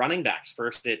conversation about running backs.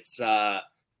 First, it's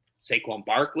Saquon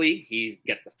Barkley. He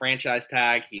gets the franchise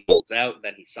tag. He holds out.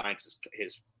 Then he signs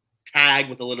his tag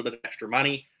with a little bit of extra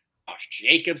money. Josh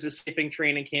Jacobs is skipping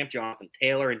training camp. Jonathan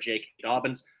Taylor and J.K.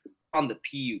 Dobbins on the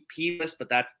PUP list, but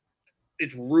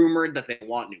it's rumored that they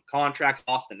want new contracts.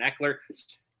 Austin Eckler.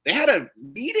 They had a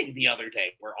meeting the other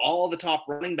day where all the top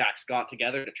running backs got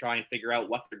together to try and figure out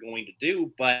what they're going to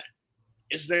do. But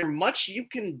is there much you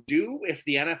can do if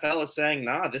the NFL is saying,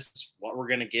 nah, this is what we're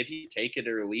going to give you, take it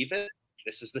or leave it?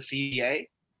 This is the CBA?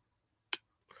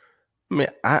 I mean,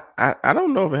 I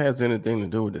don't know if it has anything to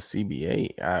do with the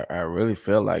CBA. I really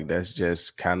feel like that's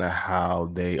just kind of how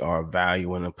they are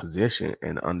valuing a position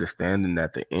and understanding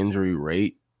that the injury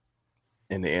rate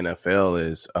in the NFL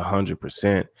is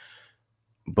 100%.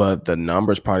 But the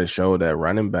numbers probably show that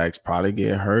running backs probably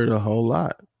get hurt a whole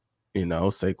lot. You know,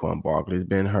 Saquon Barkley's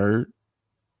been hurt.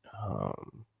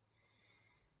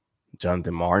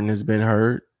 Jonathan Martin has been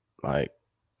hurt. Like,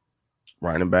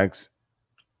 running backs,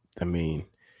 I mean,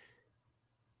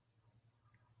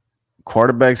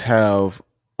 quarterbacks have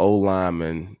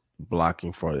O-linemen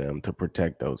blocking for them to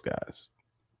protect those guys.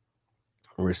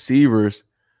 Receivers,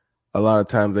 a lot of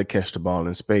times they catch the ball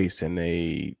in space and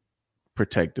they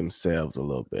protect themselves a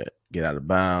little bit, get out of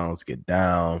bounds, get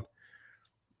down.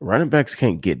 Running backs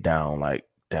can't get down like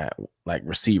that, like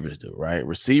receivers do, right?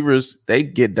 Receivers, they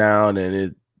get down and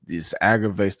it just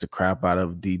aggravates the crap out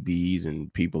of DBs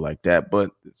and people like that, but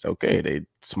it's okay. They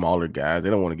smaller guys, they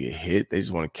don't want to get hit. They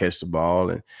just want to catch the ball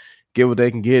and get what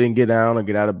they can get and get down or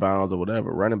get out of bounds or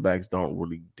whatever. Running backs don't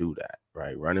really do that,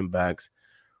 right? Running backs,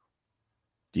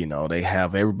 you know, they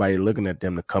have everybody looking at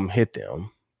them to come hit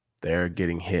them. They're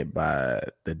getting hit by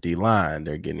the D-line.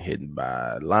 They're getting hit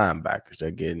by linebackers.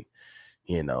 They're getting,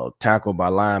 you know, tackled by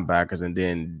linebackers and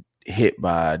then hit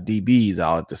by DBs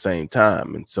all at the same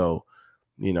time. And so,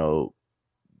 you know,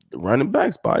 the running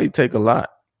backs body take a lot.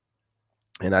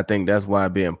 And I think that's why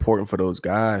it'd be important for those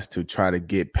guys to try to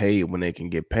get paid when they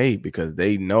can get paid, because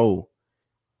they know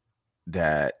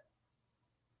that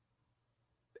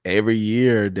every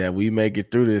year that we make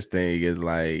it through this thing is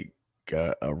like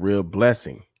a real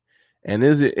blessing. And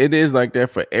it is like that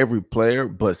for every player,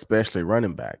 but especially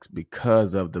running backs,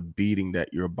 because of the beating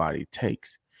that your body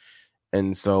takes.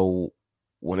 And so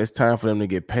when it's time for them to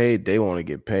get paid, they want to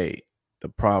get paid. The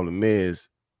problem is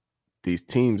these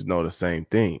teams know the same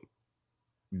thing,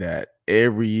 that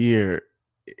every year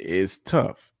is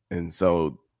tough. And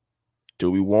so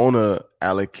do we want to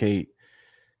allocate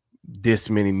this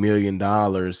many $1 million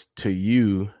to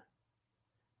you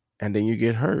and then you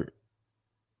get hurt?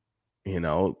 You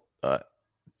know,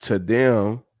 to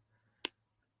them,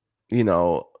 you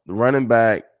know, running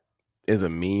back is a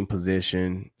mean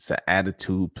position. It's an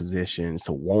attitude position. It's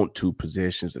a want-to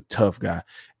position. It's a tough guy.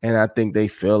 And I think they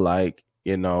feel like,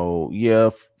 you know,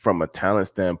 yeah, from a talent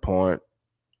standpoint,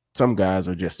 some guys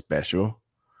are just special.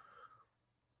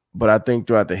 But I think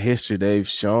throughout the history, they've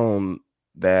shown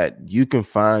that you can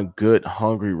find good,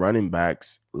 hungry running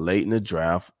backs late in the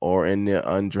draft or in the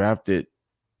undrafted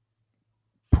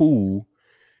pool,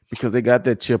 because they got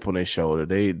that chip on their shoulder.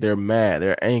 They're mad.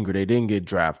 They're angry. They didn't get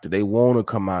drafted. They want to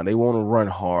come out. They want to run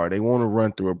hard. They want to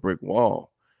run through a brick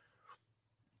wall.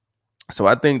 So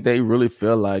I think they really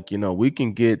feel like, you know, we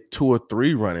can get 2 or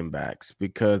 3 running backs,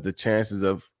 because the chances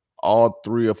of all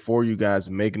 3 or 4 you guys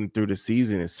making it through the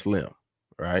season is slim,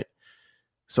 right?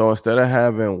 So instead of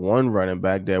having one running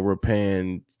back that we're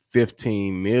paying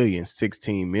 $15 million,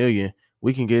 $16 million,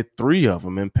 we can get 3 of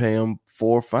them and pay them $4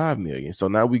 or $5 million. So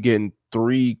now we're getting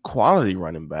 3 quality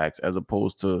running backs as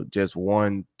opposed to just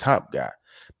one top guy.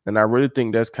 And I really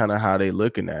think that's kind of how they're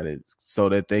looking at it, so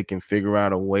that they can figure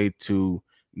out a way to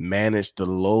manage the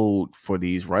load for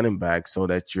these running backs so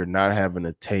that you're not having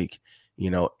to take, you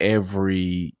know,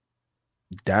 every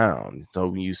down. So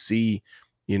when you see,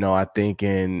 you know, I think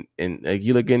in like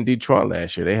you look in Detroit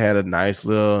last year, they had a nice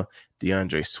little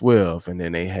DeAndre Swift, and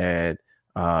then they had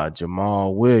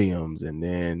Jamal Williams, and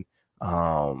then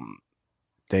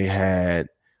they had,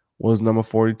 what was number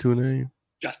 42 name?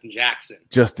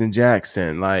 Justin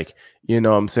Jackson. Like, you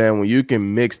know what I'm saying? When you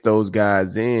can mix those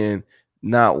guys in,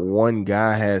 not one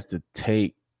guy has to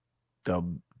take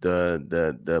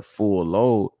the full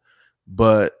load.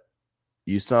 But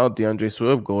you saw DeAndre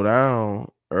Swift go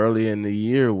down early in the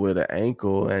year with an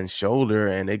ankle and shoulder,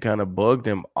 and they kind of bugged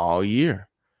him all year,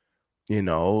 you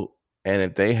know. And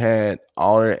if they had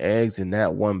all their eggs in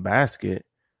that one basket,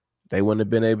 they wouldn't have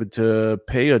been able to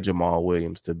pay a Jamal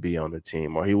Williams to be on the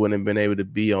team, or he wouldn't have been able to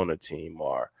be on the team,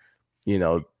 or, you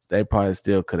know, they probably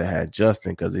still could have had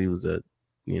Justin because he was a,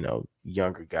 you know,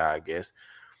 younger guy, I guess.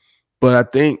 But I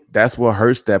think that's what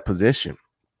hurts that position.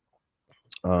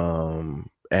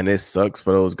 And it sucks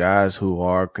for those guys who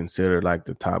are considered like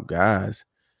the top guys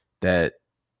that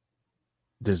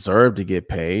deserve to get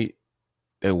paid.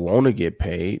 They want to get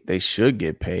paid. They should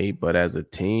get paid. But as a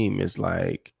team, it's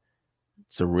like,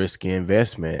 it's a risky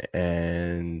investment,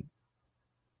 and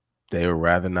they would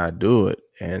rather not do it.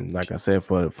 And like I said,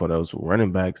 for those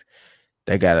running backs,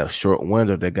 they got a short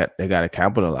window. They got to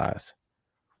capitalize,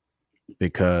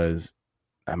 because,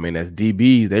 I mean, as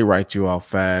DBs, they write you off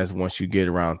fast once you get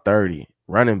around 30.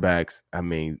 Running backs, I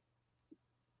mean,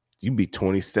 you'd be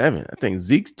 27. I think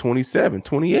Zeke's 27,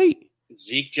 28.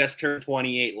 Zeke just turned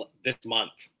 28 this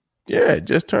month. Yeah,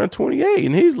 just turned 28,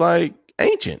 and he's like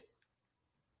ancient.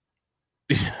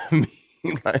 I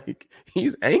mean, like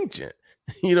he's ancient.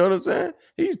 You know what I'm saying?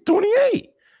 He's 28.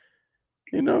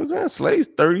 You know what I'm saying? Slade's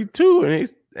 32,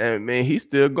 and he's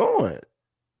still going,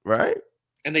 right?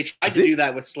 And they tried to do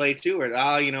that with Slade too, where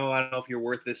I don't know if you're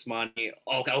worth this money.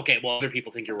 Okay, well, other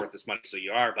people think you're worth this money, so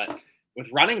you are. But with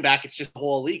running back, it's just the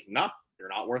whole league. No, you're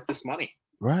not worth this money.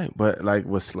 Right, but like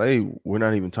with Slade, we're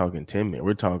not even talking 10 million.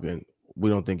 We're talking,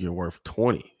 we don't think you're worth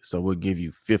 20, so we'll give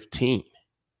you 15.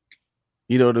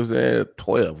 You know what I'm saying?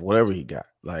 12, whatever he got.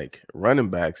 Like running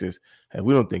backs is, hey,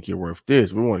 we don't think you're worth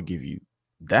this. We want to give you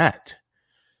that.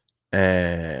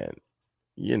 And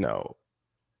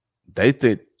they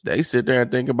sit there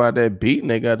and think about that beating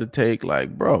they got to take.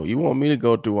 Like, bro, you want me to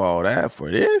go through all that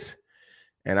for this?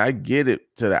 And I get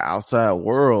it, to the outside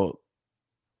world,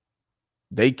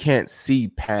 they can't see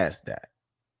past that,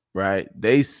 right?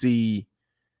 They see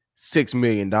 $6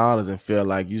 million and feel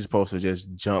like you're supposed to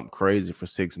just jump crazy for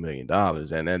 $6 million.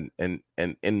 And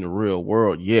in the real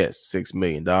world, yes, $6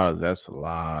 million, that's a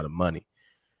lot of money.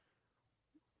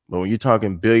 But when you're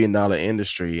talking $1 billion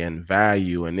industry and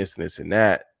value and this and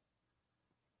that,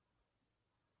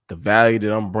 the value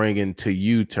that I'm bringing to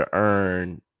you to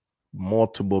earn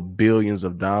multiple billions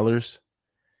of dollars,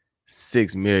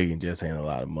 6 million just ain't a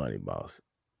lot of money, boss.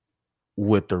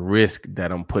 With the risk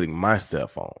that I'm putting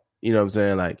myself on. You know what I'm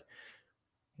saying? Like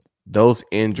those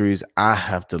injuries, I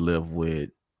have to live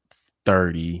with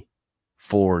 30,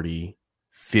 40,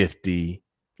 50.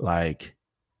 Like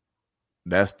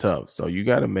that's tough. So you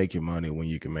got to make your money when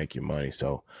you can make your money.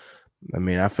 So, I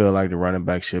mean, I feel like the running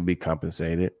back should be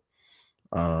compensated.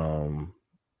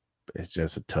 It's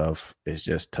just tough.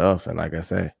 And like I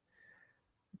say,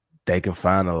 they can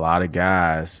find a lot of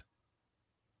guys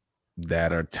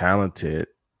that are talented,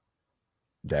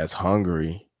 that's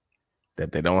hungry,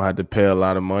 that they don't have to pay a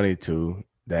lot of money to,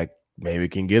 that maybe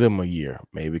can get them a year,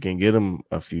 maybe can get them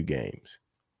a few games.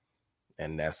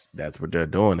 And that's what they're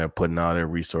doing. They're putting all their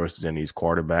resources in these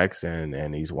quarterbacks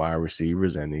and these wide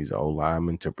receivers and these old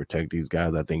linemen to protect these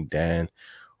guys. I think Dan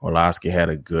Orlovsky had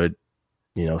a good,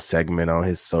 segment on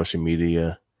his social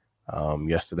media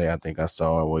yesterday. I think I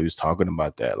saw where he was talking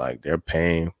about that. Like they're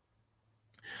paying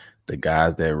the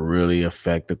guys that really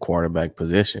affect the quarterback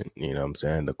position. You know what I'm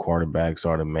saying? The quarterbacks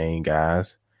are the main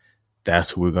guys. That's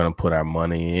who we're going to put our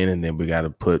money in. And then we got to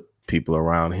put people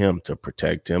around him to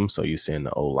protect him. So you're seeing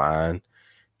the O-line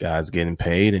guys getting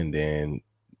paid, and then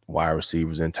wide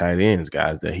receivers and tight ends,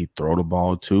 guys that he throw the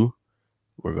ball to.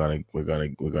 We're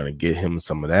gonna get him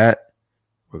some of that.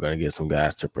 We're gonna get some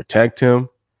guys to protect him,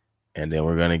 and then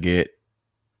we're gonna get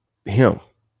him.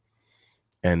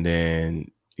 And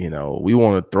then we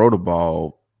want to throw the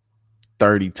ball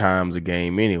 30 times a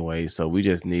game anyway, so we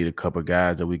just need a couple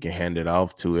guys that we can hand it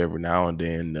off to every now and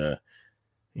then.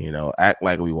 Act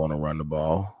like we want to run the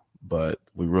ball, but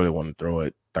we really want to throw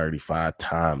it 35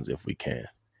 times if we can.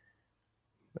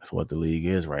 That's what the league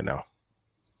is right now.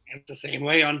 It's the same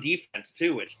way on defense,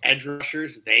 too. It's edge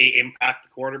rushers. They impact the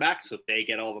quarterback, so they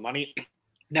get all the money.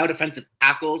 Now defensive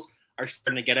tackles are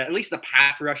starting to get it. At least the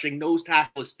pass rushing, nose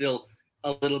tackle is still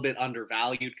a little bit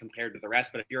undervalued compared to the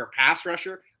rest. But if you're a pass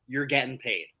rusher, you're getting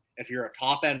paid. If you're a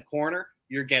top-end corner,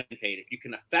 you're getting paid. If you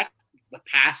can affect the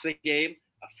passing game,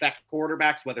 affect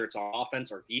quarterbacks, whether it's on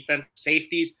offense or defense,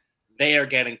 safeties, they are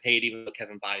getting paid, even though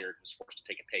Kevin Byard was forced to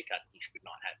take a pay cut. He should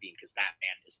not have been, because that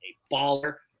man is a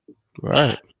baller.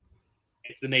 Right.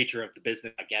 It's the nature of the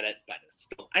business. I get it, but it's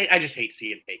still, I just hate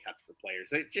seeing pay cuts for players.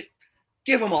 They just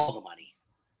give them all the money.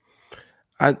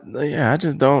 I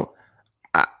just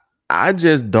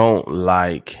don't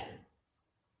like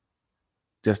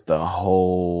just the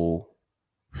whole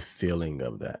feeling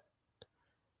of that.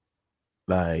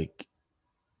 Like,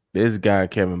 this guy,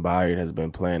 Kevin Byard, has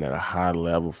been playing at a high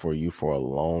level for you for a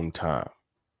long time.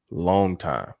 Long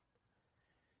time.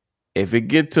 If it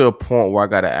get to a point where I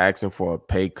got to ask him for a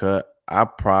pay cut, I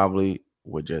probably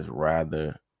would just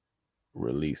rather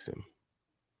release him.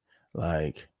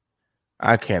 Like,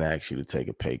 I can't ask you to take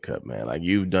a pay cut, man. Like,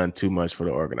 you've done too much for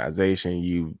the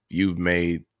organization. You've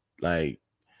made, like,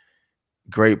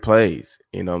 great plays.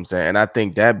 You know what I'm saying? And I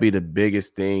think that'd be the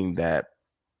biggest thing that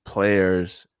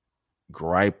players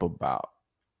gripe about,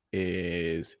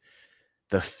 is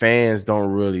the fans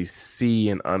don't really see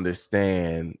and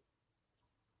understand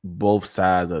both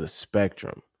sides of the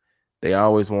spectrum. They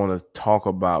always want to talk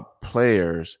about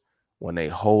players when they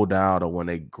hold out or when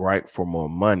they gripe for more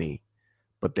money,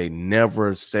 but they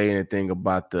never say anything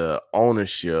about the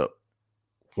ownership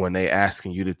when they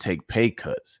asking you to take pay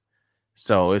cuts.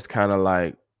 So it's kind of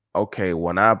like, okay,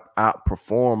 when I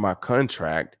outperform my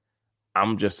contract,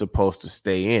 I'm just supposed to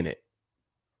stay in it.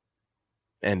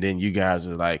 And then you guys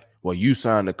are like, well, you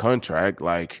signed the contract.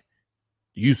 Like,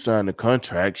 you signed the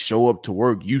contract, show up to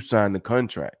work, you signed the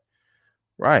contract.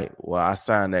 Right. Well, I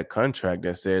signed that contract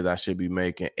that says I should be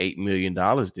making $8 million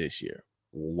this year.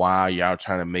 Why are y'all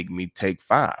trying to make me take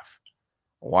 5?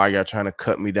 Why are y'all trying to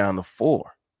cut me down to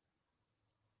 4?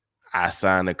 I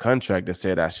signed a contract that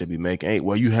said I should be making 8.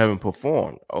 Well, you haven't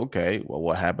performed. Okay. Well,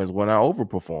 what happens when I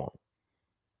overperform?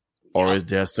 Or is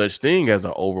there such thing as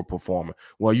an overperformer?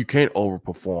 Well, you can't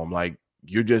overperform. Like,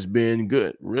 you're just being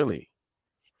good. Really?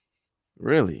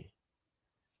 Really?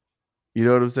 You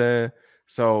know what I'm saying?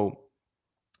 So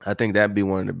I think that'd be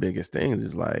one of the biggest things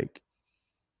is like,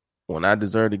 when I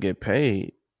deserve to get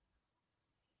paid,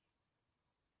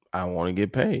 I want to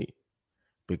get paid.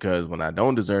 Because when I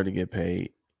don't deserve to get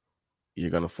paid, you're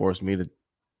going to force me to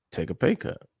take a pay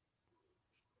cut.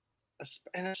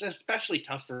 And it's especially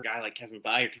tough for a guy like Kevin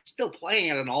Byard, who's still playing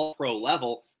at an all-pro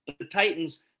level. But the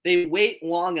Titans, they wait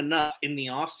long enough in the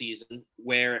offseason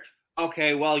where,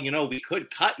 okay, well, you know, we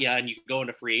could cut you and you could go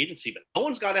into free agency, but no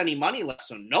one's got any money left,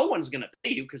 so no one's going to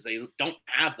pay you because they don't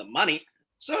have the money.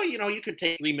 So, you know, you could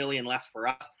take $3 million less for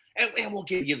us, and we'll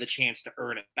give you the chance to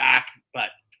earn it back. But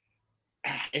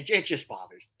it just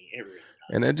bothers me. It really does.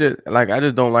 And it just, like, I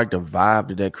just don't like the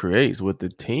vibe that creates with the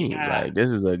team. Yeah. Like,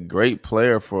 this is a great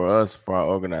player for us, for our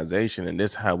organization, and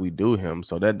this is how we do him.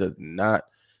 So that does not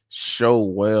show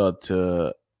well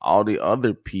to all the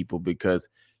other people, because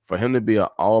for him to be an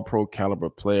all-pro caliber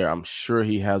player, I'm sure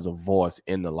he has a voice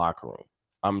in the locker room.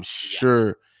 I'm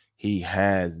sure he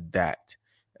has that.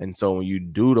 And so when you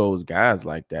do those guys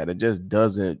like that, it just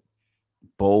doesn't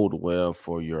bode well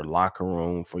for your locker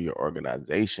room, for your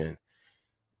organization.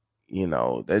 You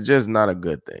know, that's just not a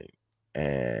good thing.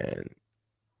 And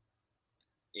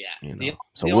you know,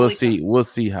 so we'll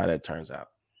see how that turns out.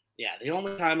 Yeah, the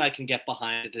only time I can get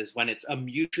behind it is when it's a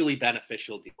mutually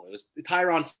beneficial deal. It was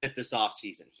Tyron Smith this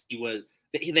offseason.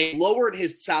 They lowered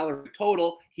his salary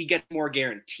total. He gets more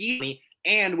guaranteed money,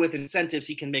 and with incentives,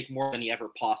 he can make more than he ever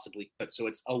possibly could. So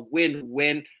it's a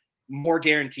win-win, more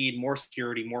guaranteed, more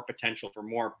security, more potential for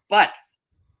more. But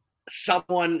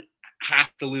someone has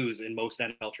to lose in most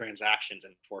NFL transactions,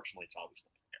 and unfortunately, it's always the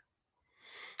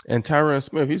player. And Tyron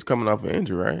Smith, he's coming off an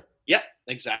injury, right? Yep,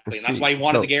 exactly. And that's why he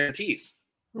wanted the guarantees.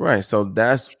 Right. So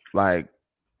that's like,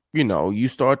 you know, you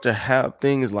start to have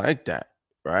things like that,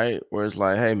 right? Where it's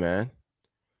like, hey, man,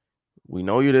 we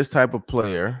know you're this type of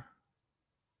player.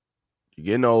 You're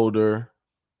getting older,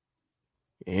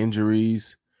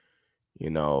 injuries, you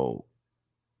know.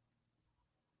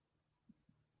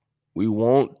 We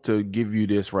want to give you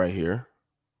this right here,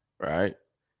 right?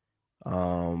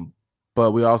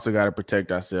 But we also got to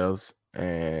protect ourselves.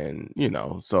 And, you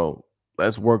know, so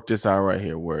let's work this out right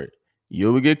here where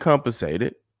you will get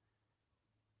compensated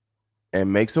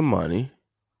and make some money,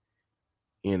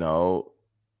 you know,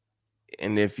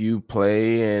 and if you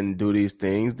play and do these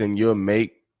things, then you'll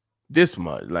make this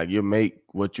much. Like, you'll make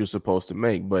what you're supposed to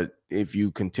make. But if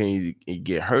you continue to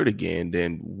get hurt again,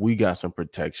 then we got some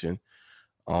protection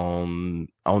on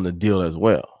the deal as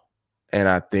well. And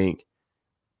I think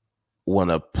when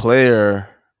a player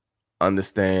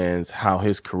understands how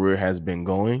his career has been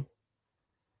going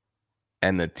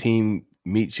and the team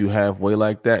meets you halfway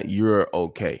like that, you're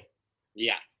okay.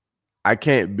 Yeah. I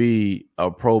can't be a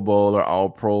Pro Bowler, all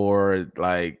pro, or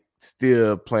like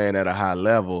still playing at a high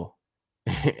level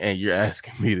and you're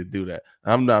asking me to do that.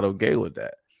 I'm not okay with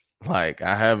that. Like,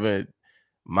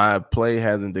 my play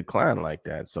hasn't declined like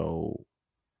that. So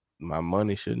my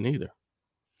money shouldn't either.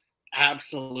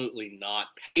 Absolutely not.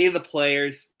 Pay the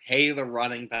players, pay the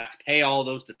running backs, pay all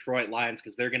those Detroit Lions,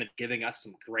 because they're going to be giving us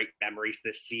some great memories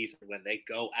this season when they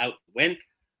go out and win.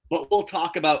 But we'll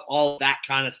talk about all that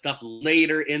kind of stuff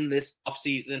later in this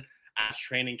offseason as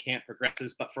training camp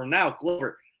progresses. But for now,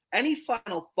 Glover, any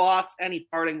final thoughts, any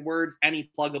parting words, any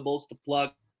pluggables to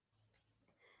plug?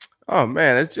 Oh,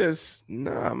 man, it's just,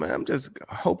 man,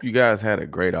 I hope you guys had a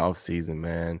great offseason,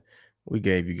 man. We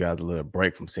gave you guys a little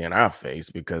break from seeing our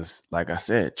face because, like I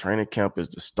said, training camp is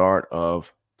the start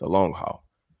of the long haul.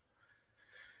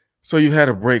 So you had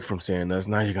a break from seeing us.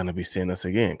 Now you're going to be seeing us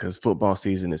again because football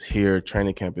season is here.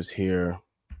 Training camp is here.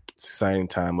 Exciting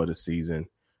time of the season.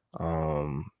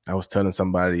 I was telling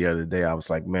somebody the other day, I was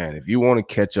like, man, if you want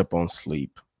to catch up on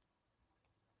sleep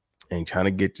and trying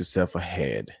to get yourself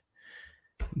ahead,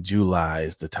 July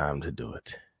is the time to do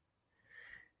it.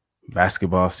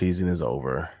 Basketball season is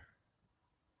over.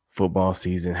 Football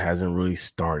season hasn't really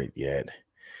started yet.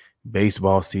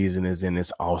 Baseball season is in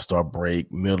its all-star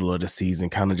break, middle of the season,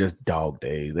 kind of just dog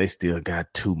days. They still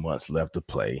got 2 months left to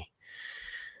play.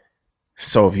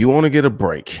 So if you want to get a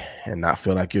break and not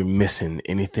feel like you're missing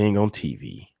anything on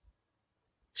TV,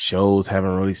 shows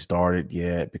haven't really started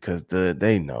yet because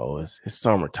they know it's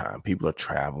summertime. People are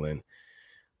traveling.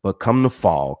 But come the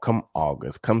fall, come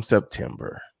August, come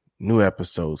September, new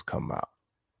episodes come out.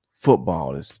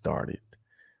 Football is started.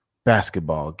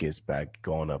 Basketball gets back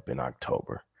going up in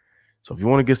October. So if you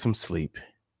want to get some sleep,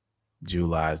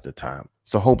 July is the time.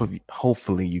 So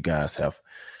hopefully you guys have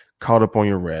caught up on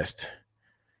your rest,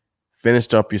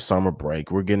 finished up your summer break.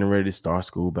 We're getting ready to start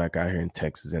school back out here in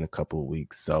Texas in a couple of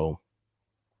weeks. So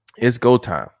it's go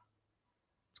time.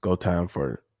 It's go time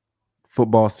for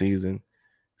football season.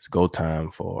 It's go time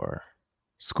for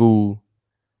school.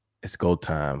 It's go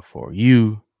time for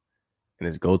you. And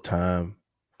it's go time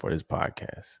for this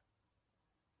podcast.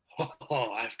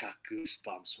 Oh, I've got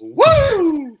goosebumps.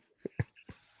 Woo!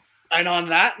 And on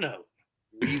that note,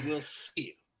 we will see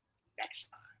you next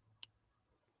time.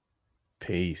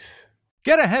 Peace.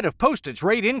 Get ahead of postage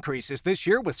rate increases this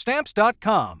year with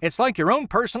Stamps.com. It's like your own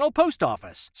personal post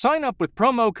office. Sign up with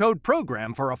promo code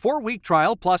PROGRAM for a 4-week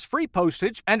trial plus free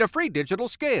postage and a free digital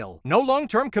scale. No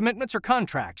long-term commitments or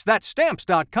contracts. That's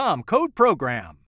Stamps.com, code PROGRAM.